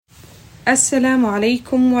السلام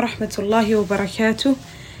عليكم ورحمة الله وبركاته.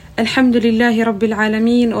 الحمد لله رب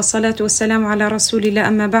العالمين والصلاة والسلام على رسول الله.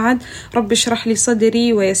 أما بعد، رب اشرح لي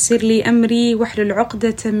صدري ويسر لي أمري واحلل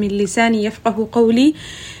عقدة من لساني يفقه قولي.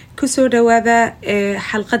 كسو دواذا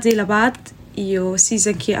حلقة لبعض iyo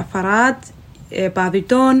seasonkii afaraad BAADI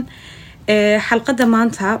DOON. xalqada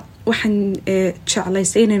maanta waxaan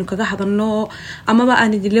jeclaystay inaynu kaga hadalno amaba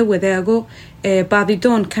aan idinla wadaago BAADI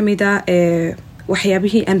DOON kamida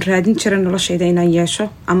waxyabihii aan raadin jiray noloshayda inaan yeesho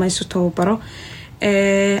ama isu tababaro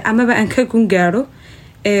amaba aan ka gungaaro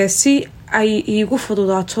si ay igu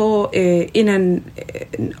fududaato inaan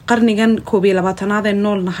qarnigan 21aad ee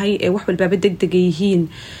noolnahay ee wax walba dagdaga yihiin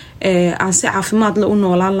aan si caafimaad la u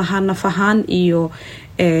noolaan lahaa naf ahaan iyo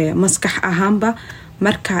maskax ahaanba.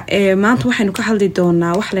 marka maanta waxaynu ka hadli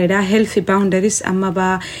doonaa wax la yiraahdo healthy boundaries amaba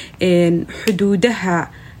xuduudaha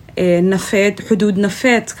nafeed xuduud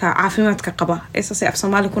nafeedka caafimaadka qaba. اساسي af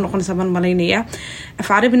Soomaali ku noqonaysa ban maleynaya, af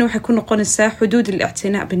Carabina waxay ku noqonaysaa xuduud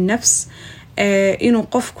al-i'tinaa bin-nafs. inuu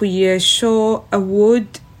qofku yeesho awood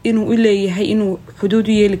inuu u leeyahay inuu xuduud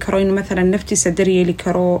u yeeli karo, inuu مثلا naftiisa daryeeli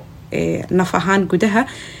karo naf ahaan gudaha.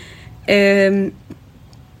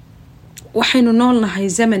 waxaynu noolnahay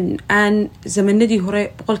zaman aan zamanadii hore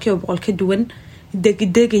boqolkiiba ka duwan,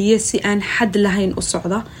 degdegaya si aan xad lahayn u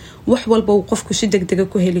socda, wax walba uu qofku si degdega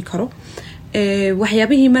ku heli karo.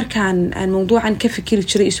 waxyaabihii markaan aan mawduucan ka fikiri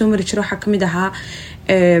jiray isoo mari jiray waxa kamid ahaa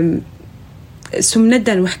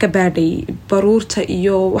sumnadan wax ka baadhay baruurta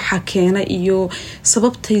iyo waxa keena iyo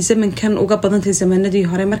sababtay zamankan uga badantay zamanadii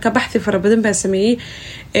hore. marka baxthi fara badan baa sameeyay,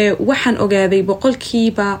 waxaan ogaaday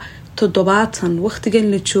boqolkiiba 70 waqtigan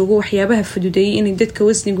la joogo waxyabaha fududeeyay in dadka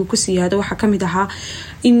wasnigu ku siyaado waxa kamid ahaa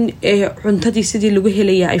in cuntadii sidii lagu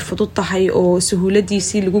helaya ay fudud tahay oo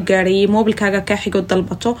suhuladiisii lagu gaarayay. mobilkaaga ka xigo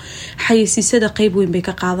dalbato, xayisiisada qayb weyn bay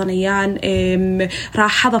ka qaadanayaan,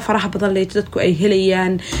 raaxada faraha badan ee dadku ay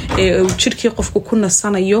helayaan, jirkii qofku ku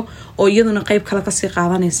nasanayo oo iyaduna qayb kale ka sii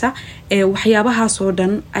qaadanaysa. waxyabahaas oo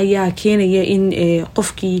dhan ayaa keenaya in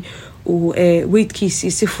qofkii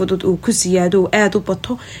weydkiisii si fudud uu ku siyaado aad u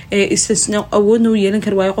bato, isna awoodna u yeelan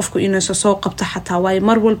kar waayo qofku inuu soo qabto xataa waayo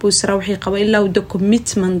mar walba uu sara wixii qaba ilaa uu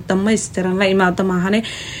commitment dhamaystiran la imaado maahane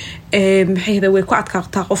maxayda way ku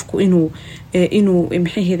adkaaqtaa qofku inuu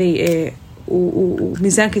maxayday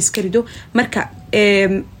miisaanka iska rido. marka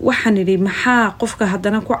waxaan idhi maxaa qofka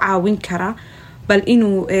haddana ku caawin karaa bal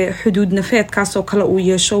inuu xuduud nafeedkaas oo kale uu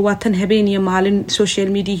yeesho. waa tan habeen iyo maalin social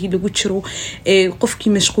media lagu jiro,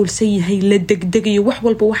 qofkii mashquulsan yahay la degdegayo wax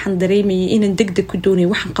walba. waxaan dareemayay inaan degdeg ku doonayo,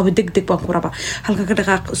 waxaan qabo degdeg baan ku raba, halka ka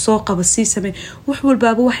dhaqaaq soo qaba sii samee, wax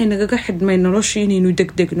walbaaba waxay nagaga xidhmay nolosha inaynu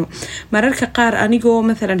degdegno. mararka qaar anigoo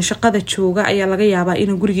مثلا shaqada jooga ayaa laga yaabaa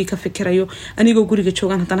inaan gurigii ka fikirayo, anigoo guriga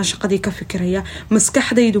joogan haddana shaqadii ka fikiraya.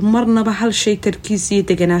 maskaxdaydu marnaba hal shay tarkiis iyo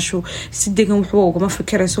deganaasho si degan waxba ugama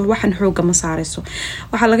fikirayso, waxaan xooga ma saarayso.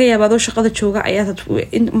 waxaa laga yaabaa adoo shaqada jooga ayaad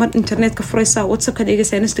mar internetka furaysa, whatsappka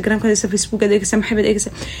eegaysa, instagramka eegaysa, facebooka eegaysa, maxamed eegaysa,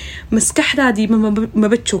 maskaxdaadii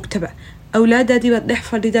maba joogtaba. awlaadaadii baad dhex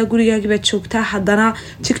fadhidaa, gurigaagii baad joogtaa, haddana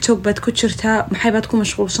tiktok baad ku jirtaa, maxay baad ku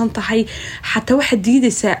mashquulsan tahay. xataa waxaad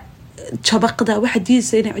diidaysaa jabaqda, waxaad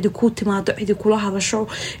diidaysaa inay cidi kuu timaado, cidi kula hadasho,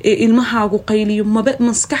 ilmahaagu qayliyo,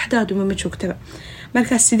 maskaxdaadu mama joogtaba.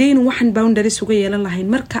 marka sidaynu waxaan boundaries uga yeelan lahayn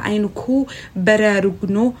marka aynu ku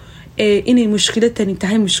baraarugno inay mushkiladani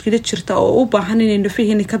tahay mushkilad jirta oo u baahan inaynu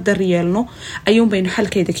fahiin ka daryeelno ayuun baynu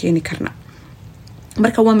xalkeeda keeni karnaa.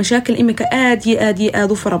 marka waa mashaakil imika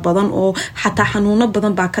aad u fara badan oo xataa xanuuno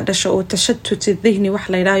badan baa ka dhasha oo tashattut dhihni wax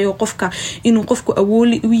la yiraahdo qofka inuu qofku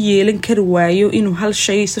awood u yeelan kar waayo inuu hal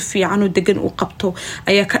shay si fiican oo degan u qabto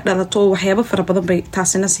ayaa ka dhalato waxyaabo fara badan bay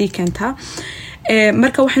taasina sii keentaa.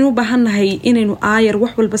 marka waxaan u baahanahay inaynu aayar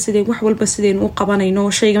wax walba sideen u qabanayno.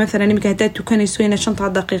 shayga mesela nimka hadaad tukanayso in 5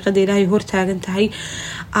 daqiiqada ilaahay hor taagan tahay,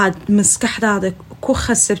 aad maskaxdaada ku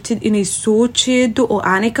khasabtid inay soo jeedo oo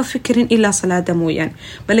aanay ka fikirin ilaa salaada mooyaan.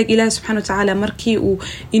 balag ilaahay subxaanahu wa ta'aala markii uu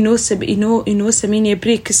inoo sameeyay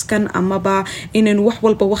breakskan amaba inaynu wax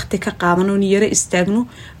walba waqti ka qaadano niyare istaagno,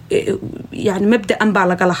 yani mabda'an baa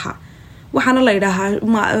laga lahaa. waxaana la yiraahdaa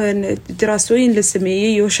daraasooyin la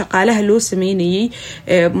sameeyay oo shaqaalaha loo sameeyay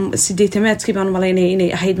 8 baan maleynay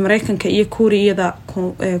inay ahayd Mareykanka iyo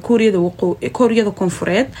Kooriyada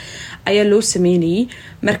Koonfureed ayaa loo sameeyay.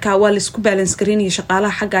 marka waa la isku balance gareynay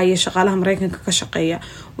shaqaalaha xagga iyo shaqaalaha Mareykanka ka shaqeeya.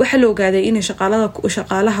 waxa la ogaaday in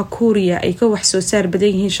shaqaalaha Kooriya ay ka wax soo saar badan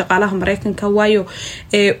yihiin shaqaalaha Mareykanka waayo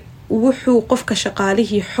wuxuu qofka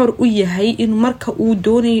shaqaalihii xor u yahay in marka uu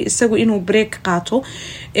doonayo isagu inuu break qaato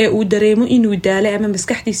uu dareemo inuu daalo ama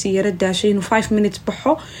maskaxdiisa yara daashay inuu 5 minutes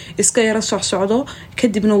baxo iska yara socdo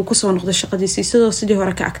kadibna uu kusoo noqdo shaqadiisa sidoo sidii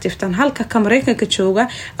hore ka activetan halka ka Mareykanka jooga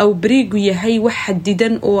au break yahay wax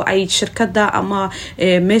xadidan oo ay shirkada ama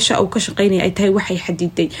meesha uu ka shaqeynay ay tahay waxay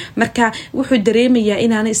xadiday marka wuxuu dareemayaa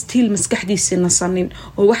inaanay still maskaxdiisa nasanin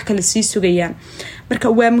oo wax kale sii sugayaan marka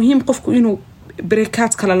waa muhiim qofku inuu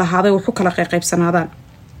breakaad kala lahaado wuxuu kala qaybsanaadaan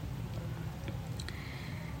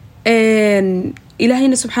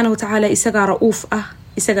ilaahayna subxaanahu wa ta'ala isaga ra'uuf ah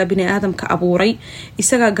isaga bini aadamka abuuray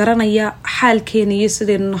isaga garanaya xaalkeena iyo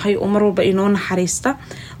sideen nahay mar walba inoo naxariista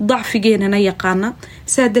dacfigeena yaqaana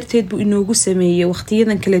saadarteed buu inoogu sameeyay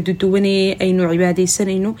waqtiyadan kala duduwanee aynu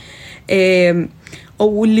cibaadeysanayno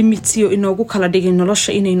oo limitiyo inoogu kala dhigay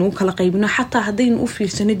nolosha inaynu u kala qaybino xataa hadaynu u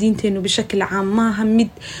fiirsano diinteenu bishakil caam maaha mid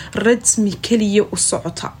rasmi kaliya u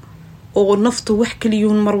socota oo naftu wax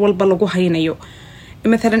kaliyuun mar walba lagu haynayo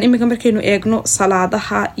مثلا إمك مركينو إجنو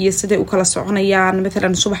صلاة يسده وكلا صعنيان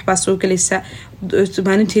مثلا صبح باسو جلسة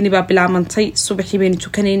مانتيني بابلا منطي صبحي بين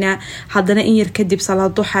تكنينا هادنا إن يركدي بصلاة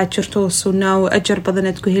ضحى شرطو سنة وأجر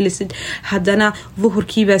بدنا تكهلسد هادنا ظهر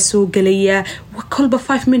كيبا سو جليا وكل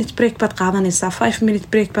 5 minute break بد قاعدنا نسا 5 minute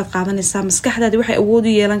break بد قاعدنا نسا مسكح هذا وحي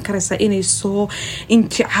أودي يلان كرسا إني صو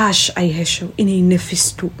انتعاش أي هشو إني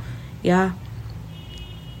نفستو يا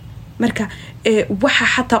marka waxa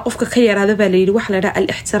xataa qofka ka yaraada baa leeyahay waxa la yiraahdo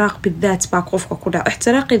al-ihtiraq bid-dhat baa qofka ku dhaca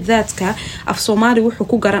ihtiraqi dhatka af Soomaali wuxuu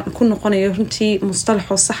ku noqonayaa runtii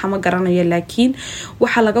mustalaxo sax ma garanayo laakiin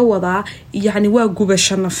waxa laga wadaa yani waa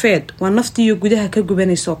gubasho nafeed waa naftiyo gudaha ka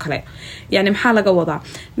gubanayso kale yani maxaa laga wadaa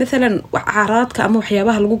midalan caraadka ama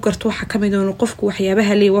waxyabaha lagu garto waxa kamid ah qofku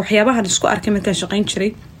waxyabaha leeyahay waxyabaha isku arkay markaan shaqeyn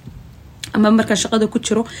jiray أما مركز شقده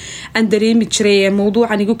كتشرو أن دريمي تشري موضوع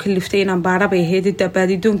عن يقول كلفتين عن بعربة هذا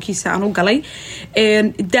بادي دون كيسة عنو قلي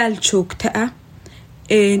دال شوك تأ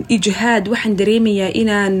إجهاد وحن دريمي يا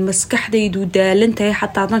إنا مسكح ديدو دال أنت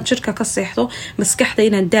حتى عطان شركة كصيحته مسكح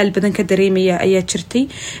دينا دال بدن كدريمي يا أي شرتي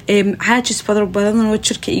عاجز فضرب بدن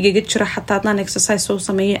وشركة إيجا جت شرح حتى عطان إكسسايز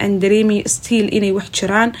صوصمية أن دريمي ستيل إني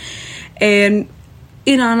وحشران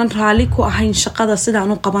inaanan raali ku ahayn shaqada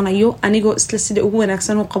sidaan u qabanayo anigoo isla sida ugu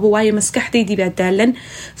wanaagsan u qabo waayo maskaxdeydii baa daalan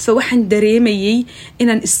soo waxaan dareemayay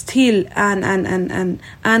inaan still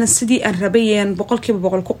aan sidii aan rabayeen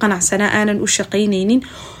 100% ku qanacsanaa aanan u shaqeyneynin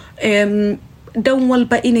down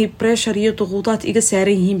walba inay pressure iyo ضغوطات iga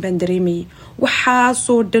saaran yihiin baan dareemayay waxa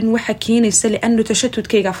soo dhan waxa keenaysa laanu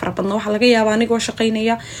tashatudkayga farabadna waxa laga yaabaa anigoo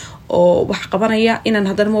shaqeynaya oo wax qabanaya inaan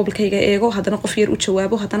hadana mobilkayga eego hadana qof yar u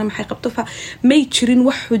jawaabo hadana maxay qabto fa may jirin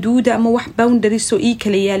wax xuduud ama wax boundaries oo ii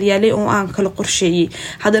kala yaaliyaalay oo aan kala qorsheeyay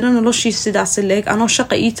hadana noloshii sidaas leeg anoo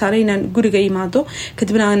shaqo ii taalaynaan guriga imaado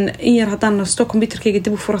kadibna aan in yar hadaan nasto computerkayga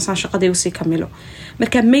dib u furasaan shaqada uu si kamilo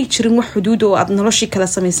marka may jirin wax xuduud oo aad noloshii kala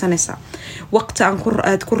samaysanaysa waqti aan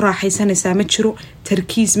ku raaxaysanaysa ma jiro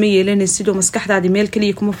tarkiis ma yeelanaysid sidoo maskaxdaadi meel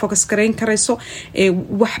kaliya kuma focus gareyn karayso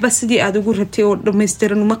waxba sidii aad ugu rabtay oo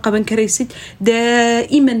dhameystiran uma qaban karaysid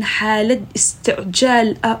daa'iman xaalad isticjaal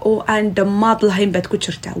oo aan dhammaad lahayn baad ku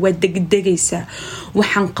jirtaa waa degdegaysa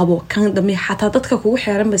waxaan qabo kan dhamay xataa dadka kugu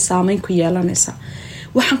xeeran ba saamayn ku yeelanaysa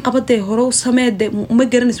waxaan qabaday hore u sameeyay ma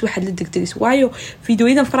garanaysa waxa la degdegaysa waayo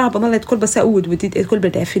fiidiyoidan faraha badan leed kulba saa u wadid ee kulba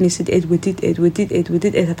dhaafinaysid ee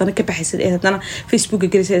wadid hadana ka baxaysid ee hadana Facebook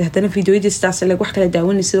gelisid hadana fiidiyoidii sidaas la wax kala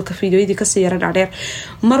daawanaysid ka fiidiyoidii ka sii yara dhaadheer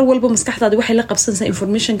mar walba maskaxdaada waxay la qabsanaysaa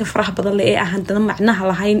information ka faraha badan leh ee hadana macnaha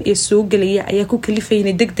lahayn ee soo galaya ayaa ku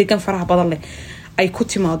kalifayna degdegan faraha badan leh ay ku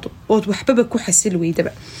timaado oo waxba ku xasil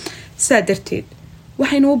weydaba saadarteed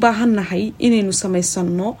waxaynu u baahanahay inaynu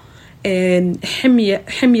samaysano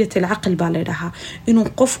حمية العقل بالله إنه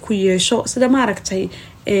قفك يشو سده ما ركتي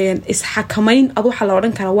إسحكمين أبو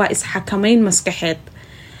حلورن كروا إسحكمين مسكحات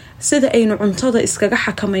سده أينو عنتظر إسكجا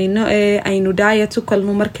حكمين أينو داية كل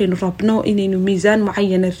مركين ربنا إنه ميزان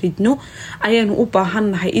معين ردنا أينو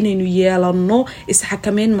أباهن هاي إنه يالنو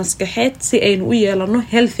إسحكمين مسكحات سي أينو يالنو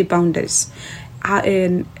healthy boundaries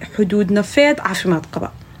حدود نفيد عفمات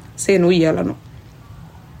قبا سينو يالنو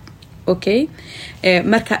اوكي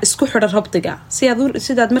marka isku xidha rabtiga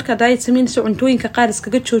sidaad marka diet sameynayso cuntooyinka qaar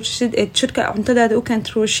iskaga joojishid ee jirka cuntadaada u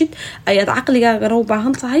controlshid ayaad caqligaaga u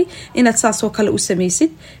baahan tahay inaad saas oo kale u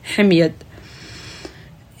sameysid ximiyad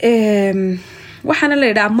waxana la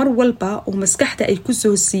yiraahdaa mar walba oo maskaxda ay ku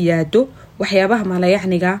soo siyaado waxyabaha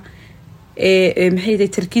malayacniga maxay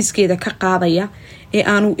tarkiiskeeda ka qaadaya ee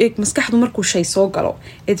aanu eeg maskaxdu markuu shay soo galo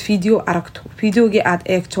ee video aragto videoga aad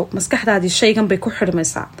eegto maskaxdaadi shaygan bay ku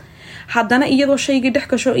xirmaysaa haddana iyadoo shaygii dhex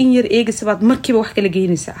gasho in yar eegaysa baad markiiba wax kala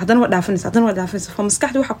geynaysaa haddana waa dhaafinaysa fa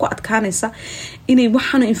maskaxda waxaa ku adkaanaysa inay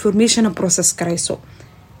waxaana informationa process garayso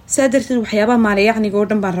saa darteed waxyaabaha maalayacniga oo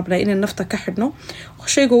dhan baan rabnaa inaan nafta ka xidhno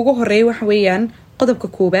shayga ugu horeeya waxa weeyaan qodobka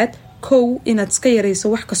koobaad inaad iska yarayso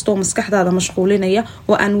wax kastoo maskaxdaada mashquulinaya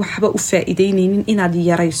oo aan waxba u faa'iideyneynin inaad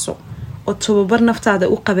yarayso oo tababar naftaada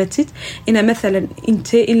u qabatid ina maalan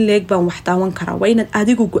intee in leeg baan wax daawan karaa waa inaad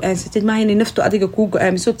adigu go'aansatid maaha inay naftu adiga kuu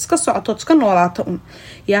go'aamiso iska socoto iska noolaato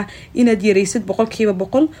inaad yaraysid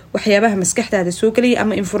 100% waxyaabaha maskaxdaada soo galaya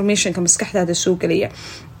ama informationka maskaxdaada soo galaya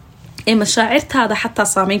ee mashaacirtaada xataa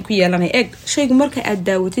saameyn ku yeelanaya shaygu marka aad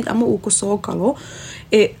daawatid ama uu ku soo galo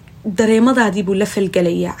dareemadaadii buu la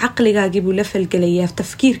falgalayaa caqligaagii buu la falgalayaa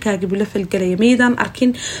tafkiirkaagii buu la falgalayaa meydaan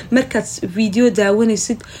arkin markaad video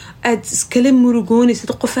daawanaysid aad iskala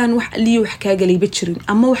murugoonaysid qofaan wax aliyo wax kaagaleyba jirin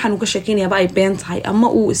ama waxaan uga sheekeynayaaba ay been tahay ama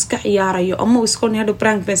uu iska ciyaarayo ama uu iska hadhow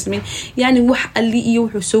prank been sameyn yani wax ali iyo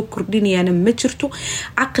wuxuu soo kordhinayaana ma jirto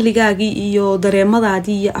caqligaagii iyo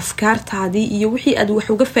dareemadaadii iyo afkaartaadii iyo wixii aad wax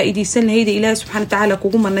uga faa'iideysan lahayd ilaahay subxaanahu wa ta'aala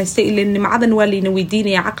kugu manaystay ilaa nimcadan waa layna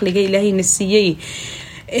weydiinaya caqliga ilaahayna siiyay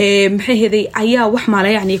maxay heday ayaa wax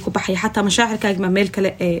maalayacni ku baxay xataa mashaacirkaaga ma meel kale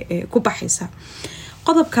ku baxaysa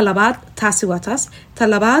qodobka labaad taasi waa taas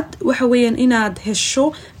talabaad waxa weeyaan inaad hesho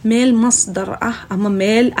meel masdar ah ama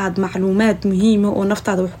meel aad macluumaad muhiim ah oo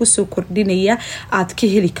naftaada wax ku soo kordhinaya aad ka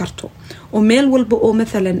heli karto oo meel walba oo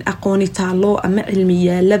مثلا aqooni taalo ama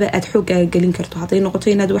cilmiyaalaba aad xogaaga gelin karto haday noqoto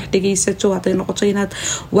inaad wax dhageysato haday noqoto inaad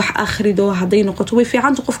wax akhrido haday noqoto way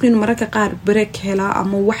fiican qofku inuu mararka qaar break hela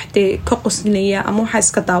ama wax ka qoslinaya ama waxa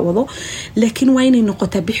iska daawado laakiin waa inay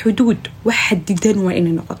noqotaa bixuduud wax xadidan waa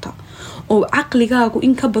inay noqotaa oo caqligaagu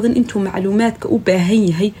in ka badan intuu macluumaadka u baahan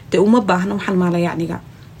yahay de uma baahna waxan maalayacniga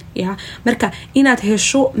marka inaad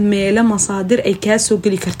hesho meelo masaadir ay ka soo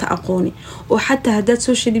gali karta aqooni oo xataa hadaad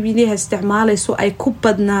social media isticmaalayso ay ku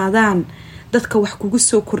badnaadaan dadka wax kugu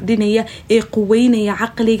soo kordhinaya ee quweynaya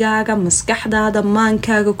caqligaaga maskaxdaada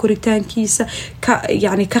maankaaga koritaankiisa ka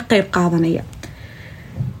qayb qaadanaya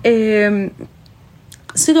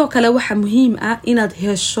sidoo kale waxa muhiim ah inaad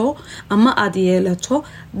hesho ama aad yeelato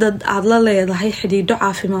dad aad la leedahay xidhiidho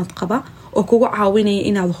caafimaad qaba oo kugu caawinaya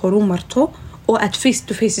inaad horumarto oo aad face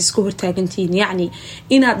to face isku hortaagantiin yani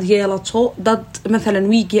inaad yeelato dad مثلا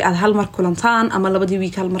wiigi aad hal mar kulantaan ama labadii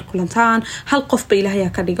wiig hal mar kulantaan hal qof ba ilaahay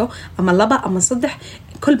ka dhigo ama laba ama saddex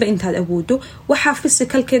kolba intaad awoodo waxa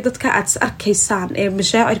physicalkee dadka aad arkaysaan ee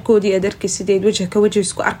mashaacirkoodii aad arkaysid wajh ka wajh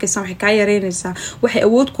isku arkaysaan waxay ka yareynaysaa waxay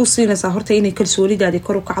awood ku siinaysaa horta inay kalsoonidaadi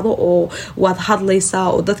kor u kacdo oo waad hadlaysaa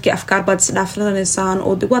oo dadkii afkaar baad isdhaaflanaysaan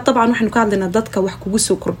oo waa dabcan waxaan ka hadlaynaa dadka wax kugu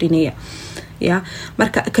soo kordhinaya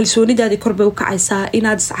marka kalsoonidaadi kor bay u kacaysaa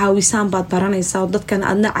inaad iscaawisaan baad baranaysaa dadkan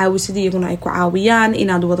aadna caawisid iyaguna ay ku caawiyaan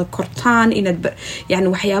inaad wada kortaan inaad yani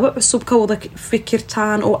waxyaabo cusub ka wada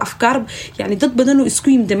fikirtaan oo afkaar yani dad badan oo isku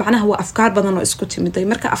yimid macnaha waa afkaar badan oo isku timiday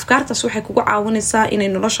marka afkaartaas waxay kugu caawinaysaa inay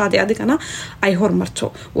noloshaadi adigana ay hormarto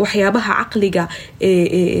waxyaabaha caqliga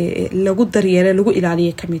lagu daryeelo lagu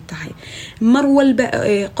ilaaliyo kamid tahay mar walba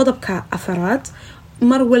qodobka afaraad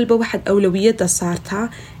mar walba waxaad awlawiyada saartaa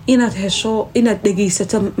inaad hesho inaad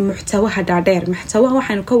dhageysato muxtawaha dhaadheer muxtawaha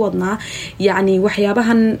waxaanu ka wadnaa yani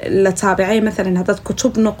waxyaabahan la taabicay مثلا hadaad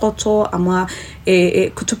kutub noqoto ama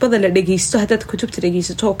kutubada la dhageysto hadaad kutubta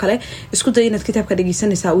dhageysato oo kale isku day inaad kitaabka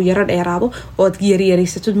dhageysanaysaa uu yara dheeraado oo aad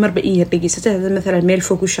yaraysato marba in yar dhageysato hadaad مثلا meel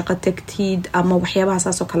fog u shaqo tagtid ama waxyaabaha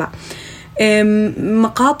saas oo kale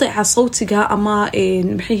مقاطع صوتها أما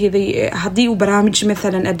محيي هذه وبرامج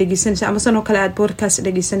مثلا أدقيسنس أما سنو كلا بودكاست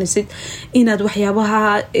أدقيسنسد إن أد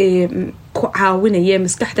وحيابها كعاونية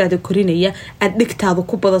مسكحة ذكرينية أدقت هذا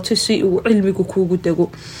كوبا تسي وعلمك كوجو دجو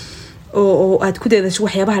أو أد كده ذا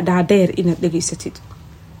وحيابها دعير إن أدقيستد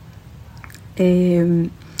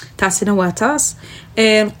taasina waa taas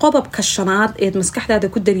qodobka shanaad ee maskaxdaada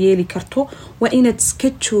ku daryeeli karto waa inaad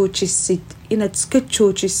iska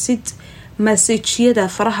joojisid message-yada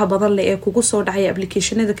faraha badan leh ee kugu soo dhacaya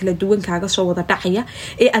applicationada kala duwan kaaga soo wada dhacaya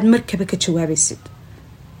ee aad markaba ka jawaabaysid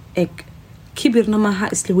kibirna maaha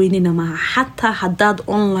isla weynina maaha xataa hadaad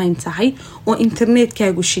online tahay oo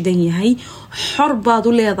internetkaagu shidan yahay xor baad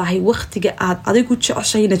u leedahay waqtiga aad adigu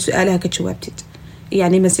jeceshahay inaad su'aalaha ka jawaabtid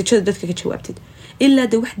يعني message-yada dadka ka jawaabtid إلا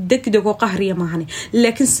ده واحد دقدق وقهرية معاني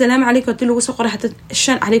لكن السلام عليكم قلت له وسقر حتى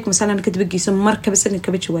الشان عليكم مثلا أنا كتبقي سم مركب سنة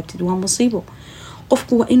كبتش وابتد ومصيبه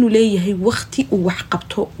قفك وإنه ليه هي وقتي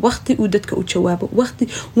وحقبته وقتي ودتك وجوابه وقتي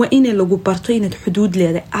وإن لو جبرتين حدود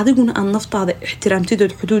لهذا عادقنا أن نفط هذا احترام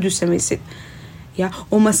تدود حدود وسميسد ya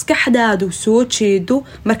oo maskaxdaadu soo jeedo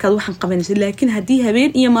markaad waxan qabanaysid laakiin hadii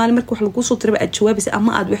habeen iyo maalin marka wax lagu soo tiraba aad jawaabaysid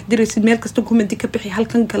ama aad wax diraysid meel kasta comment ka bixi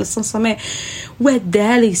halkan kala samee waa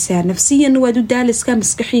daalaysaa nafsiyan waa daalaysaa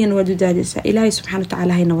maskaxiyan waa daalaysaa ilaahay subhanahu wa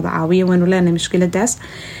ta'ala hayna wada caawiyo waanu leenahay mushkiladaas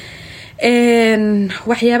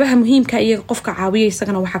waxyabaha muhiimka iyaga qofka caawiyo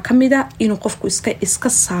isagana waxa kamida inuu qofku iska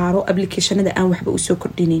saaro applicationada aan waxba u soo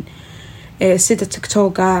kordhinin sida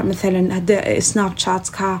TikTok مثلا هذا سناب شات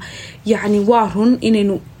كا يعني وارن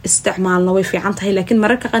إنه استعمالنا ويفعل تهي لكن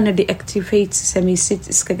مرة كأنا deactivate سميسيت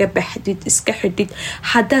إسكجب حديد إسكحديد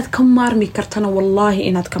حداد كمارني كرتنا والله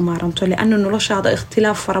إنها كمارنته لأنه نلاش هذا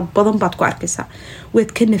اختلاف فربضن بعدكو عركسا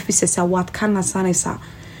ويتكن في سوات كنا سانيسا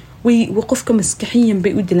وقفك مسكحيا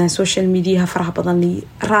بيودنا سوشيال ميديا فرح بدني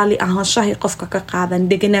رالي شهي قفك كقاعدان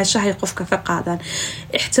دقنا شهي قفك كقاعدان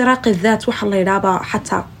احتراق الذات وحلا يرابا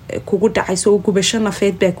حتى kugu dhacayso gubasho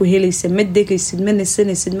nafeed baa ku helaysa madagaysid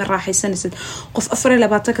manaysanaysid ma raaxaysanaysid qof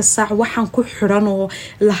 24 saac waxaan ku xiran oo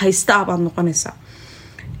la haysta abaad noqonaysaa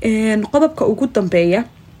qodobka ugu dambeeya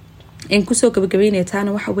in ku soo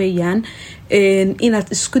gabagabeynaytaana waxa weeyaan inaad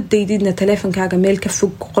isku daydidna teleefankaaga meel ka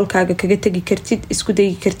fog qolkaaga kaga tagi kartid isku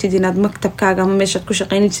dayi kartid inaad maktabkaaga ama meeshaad ku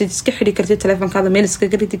shaqeynaysid iska xiri kartid teleefankaaga meel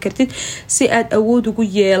iskaga ridi kartid si aad awood ugu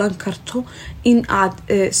yeelan karto in aad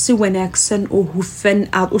si wanaagsan oo hufan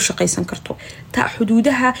aad u shaqeysan karto ta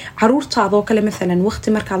xuduudaha caruurtaada oo kale mesela waqti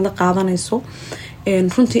markaad la qaadanayso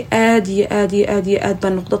runtii aad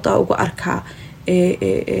baan noqdada ugu arkaa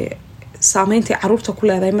saamaynta caruurta ku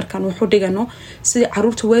leedahay markaan wuxuu dhigano sida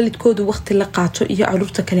caruurta waalidkoodu waqti la qaato iyo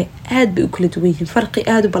caruurta kale aad bay u kala duwan yihiin farqi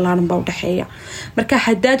aad u ballaaran baa u dhaxeeya marka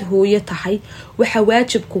hadaad hooyo tahay waxa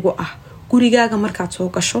waajib kugu ah gurigaaga markaad soo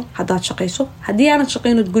gasho hadaad shaqeyso hadii aanad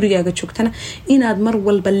shaqeynod gurigaaga joogtana inaad mar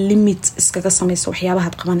walba limit iskaga samayso waxyaabaha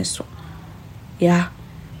aad qabanayso ya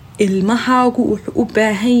ilmahaagu wuxuu u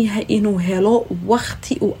baahan yahay inuu helo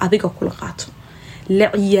waqti uu adiga kula qaato la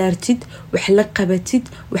ciyaartid wax la qabatid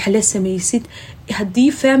wax la samaysid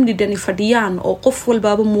hadii family dani fadhiyaan oo qof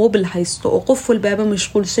walbaaba mobile haysto oo qof walbaaba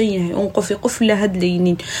mashquulsan yahay oo qof la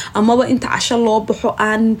hadlaynin amaba inta casho loo baxo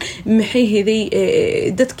aan maxay heday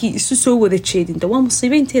dadkii isu soo wada jeedin waa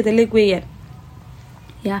musiibeynteeda leeg weeyaan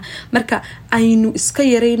ya marka aynu iska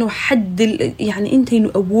yareyno xad yani intaynu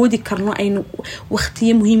awoodi karno aynu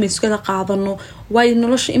waqtiyo muhiim iska qaadano way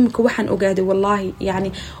nolosha imika waxaan ogaaday wallahi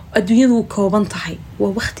yani adduunyadu kooban tahay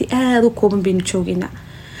waa waqti aad u kooban baynu joognaa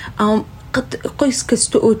qoys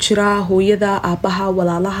kasta oo jira hooyada aabaha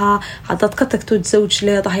walaalaha hadaad ka tagto zawj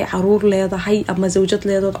leedahay caruur leedahay ama zawjad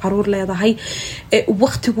leedahay caruur leedahay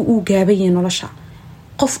waqtigu uu gaaban nolosha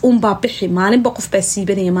qof baa bixi maalinba qof baa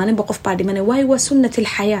siibanaya maalinba qof baa dhimanaya waa sunnatul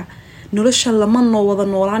hayaa nolosha lama wada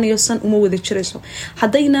noolaanayo san uma wada jirayso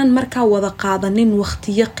hadaynan markaa wada qaadanin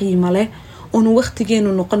waqtiyo qiimo leh oo waqtigeenu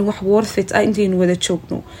noqon wax worth it intaynu wada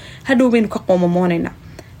joogno hadhow baynu ka qoomamoonayna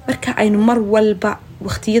marka aynu mar walba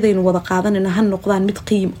waqtiyadaynu wada qaadanayna han noqdaan mid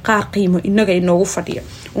qiimo inaga inoogu fadhiyo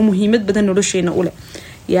oo muhiimad badan nolosheena u leh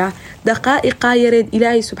يا دقائق يرد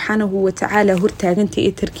إلهي سبحانه وتعالى هرتاجنتي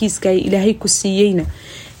التركيز جاي إلهي كسيينا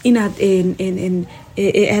إن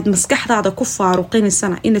هاد مسكح هذا كفار وقين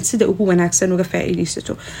السنة إن تسد أبوه ناكسن وقفاء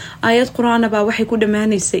إليستو آيات قرآن وحي كل ما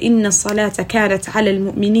نيس إن الصلاة كانت على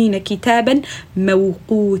المؤمنين كتابا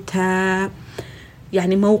موقوتا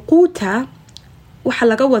يعني موقوتا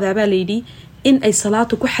وحلقة وذا باليدي إن أي صلاة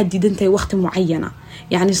كحددنتي وقت معينة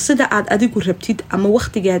يعني الصدق عاد أديكو ربتيد أما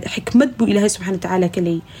وقت جاد حكمت بو إلهي سبحانه وتعالى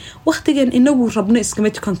كلي وقت جاد إنه ربنا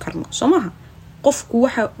إسكمته كان كرنا سماها قفك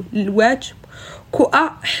وح الواجب كوأ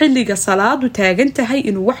حلق صلاة وتاجنتهي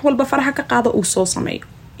إنه وحول بفرحك قاعدة وصوص ماي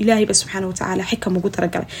إلهي بس سبحانه وتعالى حكم وجود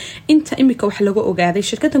رجال أنت إمك وحلقة وجاذي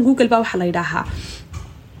شركة جوجل بقى وحلا يداها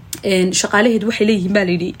شغاله waxay leeyihiin baa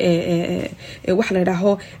leeyahay wax la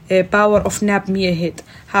yiraahdo power of nap miyaheed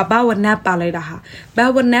power nap baa la yiraahdaa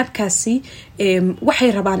power nap kaasi waxay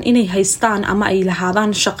rabaan inay haystaan ama ay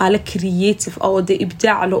lahaadaan shaqaale creative oo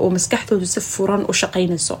ibdaac leh oo maskaxdoodu si furan u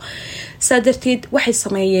shaqeynayso sadarteed waxay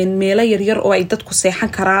sameeyeen meelo yar yar oo ay dadku seexan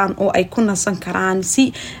karaan oo ay ku nasan karaan si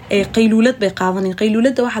qayluulad bay qaadanayaan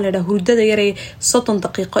qayluulada waxa la yiraahdaa hurdada yar ee 30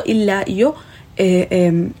 daqiiqo ilaa iyo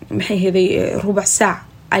maxay heday rubac saac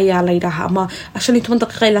ayaa la yiraahdaa ama 15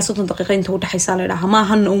 daqiiqo ilaa 30 daqiiqo inta u dhaxaysa la yiraahdaa ma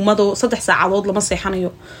ahan ummado 3 saacadood lama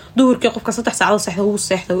seexanayo duhurkii qofka 3 saacadood seexdo uu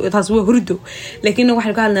seexdo taas waa hurdo laakiin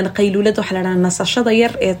waxaan ka hadlaynaa qayluulada waxa la yiraahdaa nasashada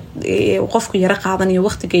yar ee qofku yara qaadanayo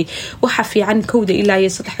waqtigii waxa fiican kowda ilaa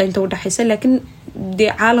 3 inta u dhaxaysa laakiin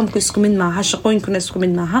dee caalamku isku mid maaha shaqooyinkuna isku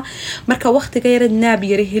mid maaha marka waqtiga yar naab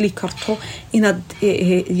yar heli karto inaad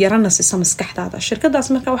yarana siisa maskaxdaada shirkadaas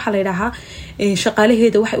marka waxa la yiraahdaa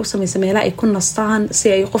shaqaalaheeda waxay u sameeysaa meelaha ay ku nastaan si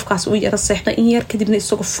ay qofkaas u yara seexdo in yar kadibna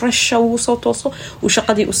isagoo fresh uu soo tooso uu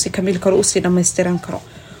shaqadii u si kamil karo u si dhameystiran karo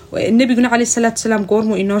النبي عليه الصلاة والسلام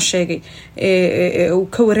قرمو إنه شيء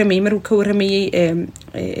وكورمي مرو كورمي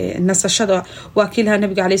نسشة واكلها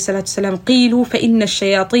النبي عليه الصلاة والسلام قيلوا فإن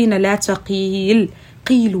الشياطين لا تقيل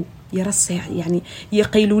قيلوا يرسع يعني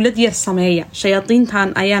يقيلوا لدي السماية شياطين تان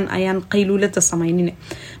أيان قيلوا لدي السمايين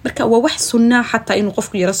مركا ووحسنا حتى إنه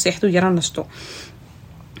قفك يرسع يحدو يرنشتو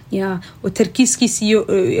يا وتركيز كيسيو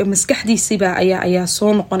مسكح دي سيبا أيا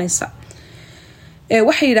صون قنيسة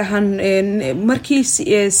waxay yiraahdaan markii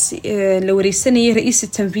la wareysanayay ra'iis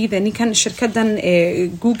tanfiida ninkan shirkadan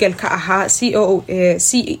Google ka ahaa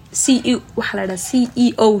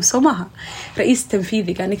CEO somaha ra'iis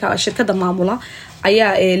tanfiidiga ninka shirkada maamula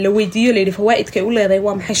ayaa la weydiiyay leeyahay fawaaidka ay u leedahay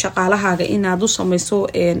waa maxay shaqaalahaaga inaad u sameeyso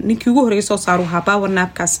ninkii ugu horeeyay soo saaruha power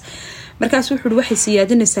napkas markaas wuxuu waxay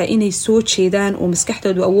siyaadinaysaa inay soo jeedaan oo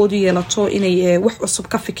maskaxdoodu awood u yeelato inay wax cusub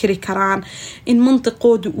ka fikiri karaan in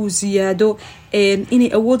mantiqoodu uu ziyaado inay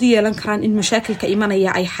awood u yeelan karaan in mashaakilka imanaya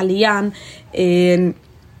ay xaliyaan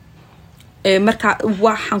marka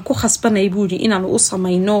waxaan ku khasbanay buudi inaan u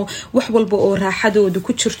sameeyno wax walba oo raaxadoodu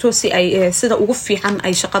ku jirto si ay sida ugu fiican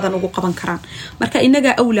ay shaqadan ugu qaban karaan marka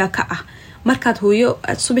inaga awlaa ka ah markaad hooyo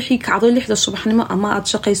subaxii kacdo 6 subaxnimo ama aad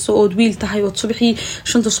shaqayso oo wiil tahay oo subaxii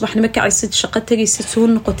 5 subaxnimo kacaysid shaqo tagaysid soo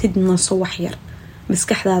noqotid naso wax yar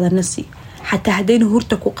maskaxdaada nasi حتى hadayna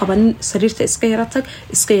hurta ku qaban sariirta iska yara tag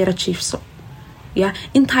iska yara jiifso ya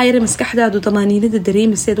inta yar maskaxdaadu damaaniinada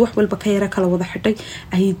dareemaysid wax walba ka yara kala wada xidhay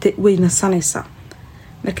ay weyna sanaysa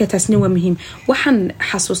marka taasna waa muhiim waxaan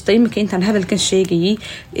xasuustay iminka intaan hadalkan sheegayay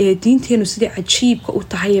diinteenu sida cajiibka u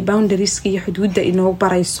tahay boundaries iyo xuduudda inoo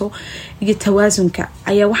barayso iyo tawaasunka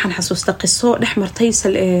ayaa waxaan xasuustay qiso dhexmartay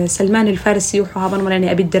Salmaan al-Farisi wuxuu haban maray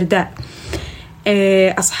Abi Darda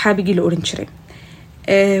asxaabigii la oran jiray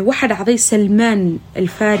waxa dhacday Salmaan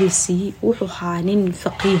al-Farisi wuxuu haanin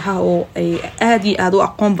faqiiha oo aad u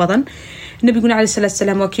aqoon badan nabiguna عليه الصلاة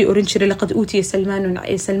والسلام وكي oran jiray laqad uutiya Salmaan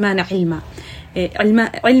ilma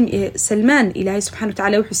علم سلمان إلهي سبحانه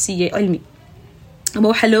وتعالى وحسية علمي أما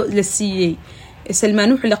وحلو لسية سلمان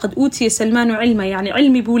لقد أوتي سلمان علما يعني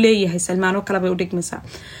علمي بوليه سلمان وكلا بيوديك مساء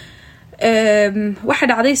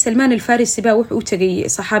واحد عضي سلمان الفارسي بقى وحو تجي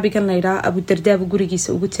صحابي كان ليرا أبو الدرداء وقريجي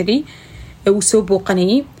سو تجي وسوبو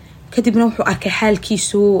قني كتبنا وحو أركي حال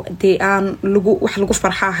كيسو ديان لجو وحلقو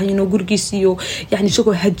فرحة هينو جورجيسيو يعني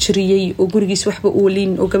شو هجريي وجورجيس وحب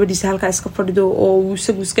أولين وقبل يسهل كاسكفردو أو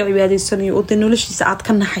سبوا سكعي بعد السنة وقدنوا ليش ساعات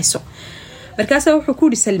كنا حيسو مركزه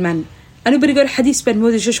وحكوري سلمان أنا برجع الحديث بين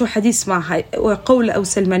مودي شو حديث معها وقول أو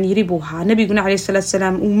سلمان يريبوها نبي قلنا عليه الصلاة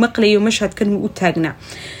والسلام ومقلي ومشهد كان مؤتاجنا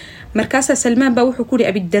مركزه سلمان بوحكوري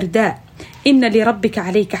أبي الدرداء إن لربك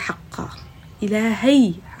عليك حقا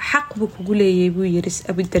إلهي حق بك قولي يرس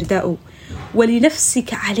أبو الدرداء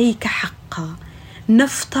ولنفسك عليك حقا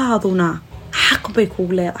نفتاضنا حق بك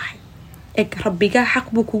قولي ربك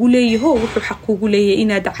حق بك قولي هو حق قولي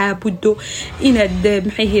إناد عابدو إناد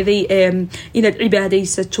محي هذي إناد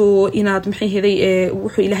عباديستو إناد محي هذي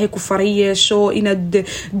وحو إلهي كفريشو إناد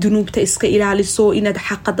ذنوب تإسك إلاليسو إناد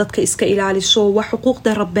حق ضدك إسك إلاليسو وحقوق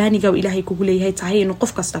دا رباني جو إلهي كقولي هاي تهي إنو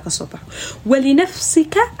قفك استاك صبح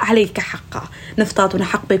ولنفسك عليك حقا نفتاضنا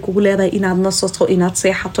حق بك قولي هذا إناد نصصو إناد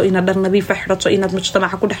صيحتو إناد النبي فحرتو إناد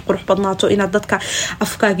مجتمع كل حق روح بدناتو إناد ضدك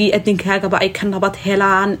أفكاقي أدنك هاقا بأي كنبات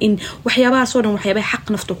هلان إن waxyabaha soo dhan waxyabaha xaq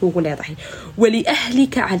nafta kugu leedahay wali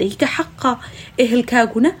ahlika alayka haqa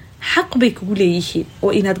ehelkaaguna xaq bay kugu leeyihiin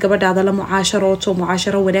oo inaad gabadhaada la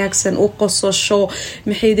mucaasharo wanaagsan oo qosasho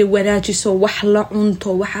maxayde wanaajiso wax la cunto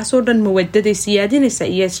waxa soo dhan mawadada siyaadinaysa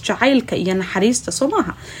iyo jacaylka iyo naxariista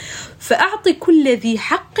Soomaha fa'ati kulli dhi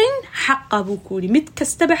haqqin haqqa bukuli mid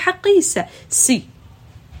kastaba xaqiisa si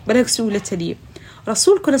balagsi ula taliye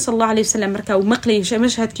رسولكنا صلى الله عليه وسلم مركا ومقلي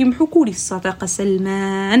مشهد كي محكوري صدق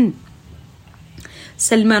سلمان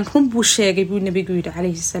رب الشيء يقول النبي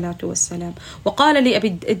عليه الصلاة والسلام وقال لي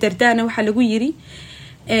أبي الدرداء وحلقوا يري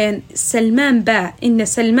سلمان با إن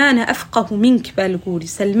سلمان أفقه منك بالقولي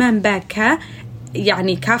سلمان با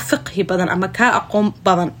يعني كفقه بدن أما كأقوم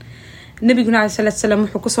بدن النبي عليه الصلاة والسلام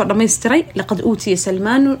وحكوا صار لما يستري لقد أوتي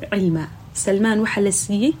سلمان علما سلمان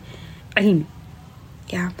وحلسيه علم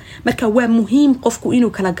marka waa muhiim qofku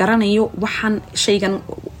inuu kala garanayo waxaan shaygan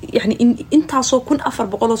yani intaasoo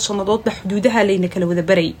 1400 sanadood ba xuduudaha leeyna kala wada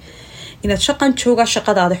baray inaad shaqan jooga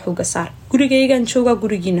shaqadaada xooga saar gurigeygan jooga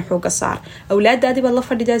gurigiina xooga saar awlaadaadi baad la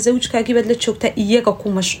fadhidaa zawjkaagi baad la joogtaa iyaga ku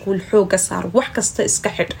mashquul xooga saar wax kasta iska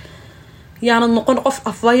xidh yaana noqon qof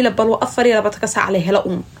available oo 24 saac la helo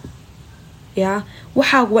ya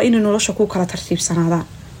waxa waa in nolosha ku kala tartiibsanaadaan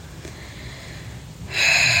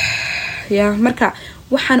ya marka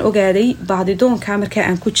waxaan ogaaday baadi doonka marka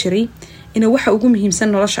aan ku jiray in waxa ugu muhiimsan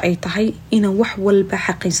nolosha ay tahay in wax walba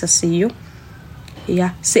xaqiisa siiyo ya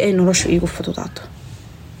si ay nolosha igu fududaato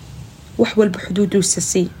wax walba xuduudiisa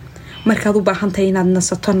si markaad u baahantahay inaad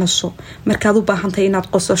nasato naso markaad u baahantahay inaad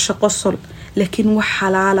qososho qosol laakiin wax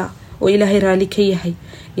xalaala oo ilaahay raali ka yahay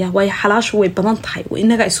ya way xalaashu way badan tahay oo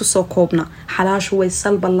inaga isu soo koobna xalaashu way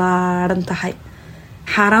salbalaaran tahay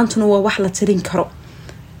xaaraantuna waa wax la tirin karo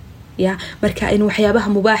ya marka in waxyabaha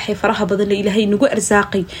mubaaxay faraha badan ilaahay nagu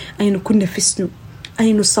arsaaqay aynu ku nafisno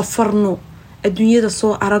aynu safarno adduunyada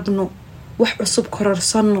soo aragno wax cusub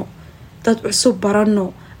kororsano dad cusub barano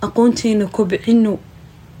aqoonteena kobcino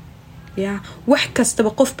ya wax kasta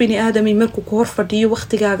qof bini aadami markuu ku hor fadhiyo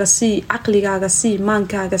waqtigaaga si caqligaaga si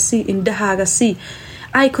maankaaga si indhahaaga si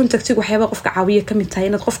ay contact waxyabaha qofka caawiye kamid tahay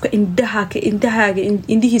inaad qofka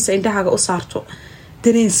indhahaaga u saarto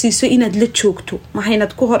dareensiiso inaad la joogto ma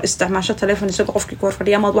haynaad ku hor isticmaasho telefoon isagoo qofkii ku hor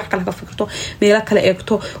fadhiya ama wax kale ka fikirto meel kale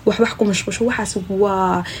eegto wax ku mashquusho waxaas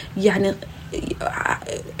waa yani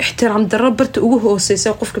ixtiraam darro barta ugu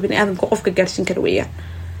hooseysa qofka bini aadamka qofka gaarsiin kara weeyaan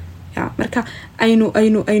ya marka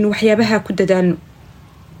aynu waxyabaha ku dadaalno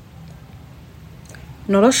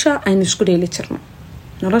nolosha aynu isku dheelitirno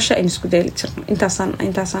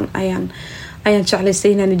intaasan ayaan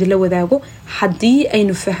jeclaystay inaan idin la wadaago haddii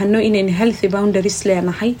aynu fahano inaynu healthy boundaries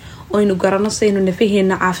leenahay oo aynu garanno saynu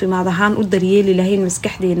nafaheena caafimaad ahaan u daryeeli lahayn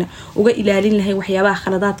maskaxdeena uga ilaalin lahayn waxyaabaha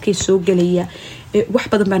khaladaadkay soo galaya wax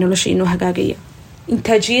badan baa nolosha inoo hagaagaya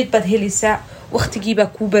intaajiyad baad helaysaa waqtigiibaa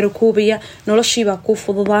kuu barakoobaya noloshiibaa kuu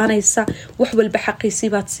fududaanaysa wax walba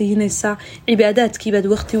xaqiisiibaad siinaysaa cibaadaadkiibaad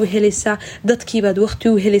waqti u helaysaa dadkiibaad waqti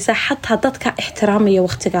u helaysaa xataa dadka ixtiraamaya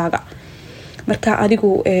waqtigaaga marka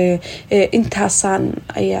adigu intaasan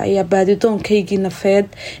ayaa baadi doonkaygii nafeed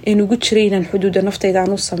ugu jiray inaan xuduuda naftayda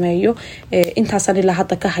aan u sameeyo intaasan ilaa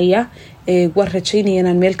hadda ka haya waan rajaynaya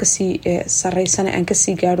inaan meel kasii sarreysana aan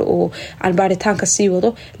kasii gaaro oo aan baaritaanka sii wado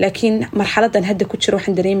laakiin marxaladan hadda ku jiro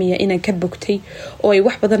waxaan dareemayaa inaan ka bogtay oo ay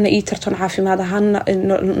wax badanna ii tartoon caafimaad ahaan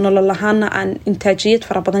nolol ahaana aan intaajiyad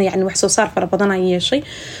fara badan yani wax soo saar fara badan aan yeeshay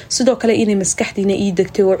sidoo kale inay maskaxdiina ii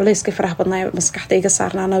degtay oo culayska faraha badnaa maskaxda iga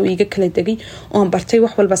saarnaana oo iga kala degay oo aan bartay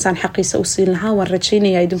wax walba saan xaqiisa u siin lahaa waan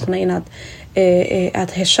rajaynayaa idinkuna inaad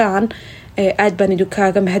aad heshaan aad baan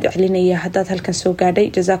idinkaga mahad celinaya haddaad halkan soo gaadhay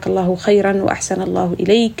jazaaka allahu khayran wa axsana allahu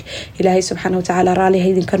ilayk ilaahay subxaana watacaala raali ha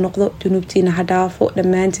idinka noqdo dunuubtiina ha dhaafo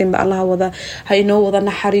dhammaanteenba allaha wada ha inoo wada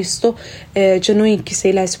naxariisto janooyinkiisa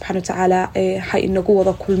ilaahay subxaana watacaala ha inagu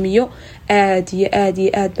wada kulmiyo aad iyo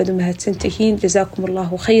aad baad u mahadsantihiin jazaakum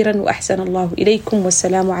allahu khayran wa axsana allahu ilaykum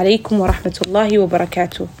wasalaamu calaykum waraxmat ullaahi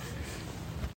wabarakaatuh